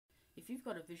you've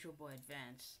got a Visual Boy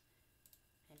Advance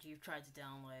and you've tried to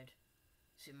download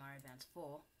Super Mario Advance 4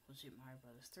 or Super Mario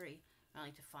Bros. 3,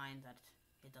 only to find that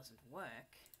it doesn't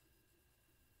work,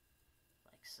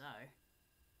 like so,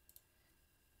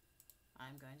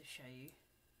 I'm going to show you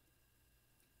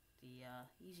the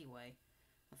easy way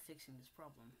of fixing this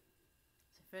problem.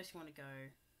 So first you want to go,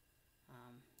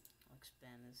 I'll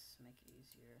expand this, make it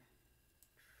easier.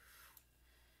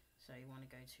 So you want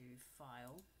to go to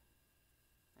File,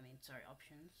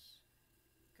 Options,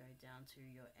 go down to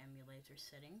your emulator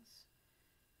settings,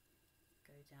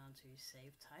 go down to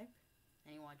Save Type,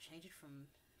 and you want to change it from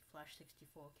Flash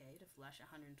 64K to Flash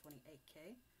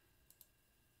 128K.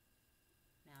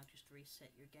 Now just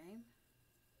reset your game.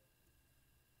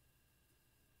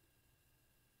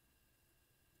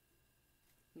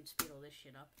 You can speed all this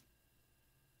shit up.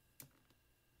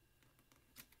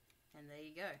 And there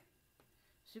you go.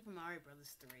 Super Mario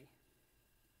Bros. 3.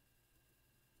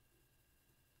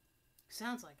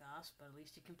 Sounds like ass, but at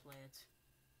least you can play it.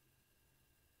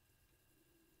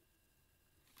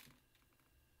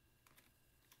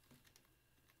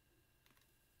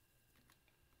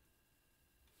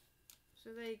 So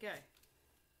there you go.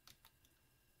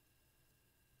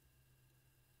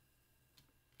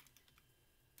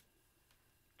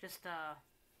 Just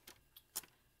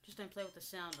don't play with the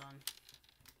sound on.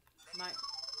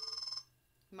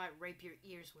 You might rape your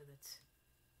ears with it.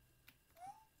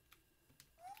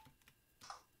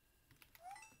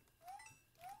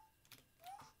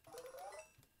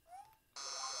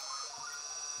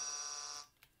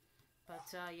 But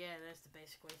yeah, that's the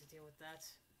basic way to deal with that.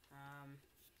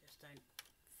 Just don't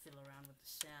fiddle around with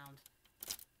the sound.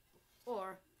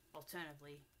 Or,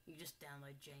 alternatively, you just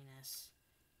download JNS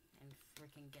and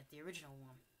freaking get the original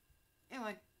one.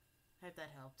 Anyway, hope that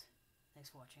helped. Thanks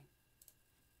for watching.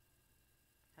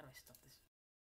 How do I stop this?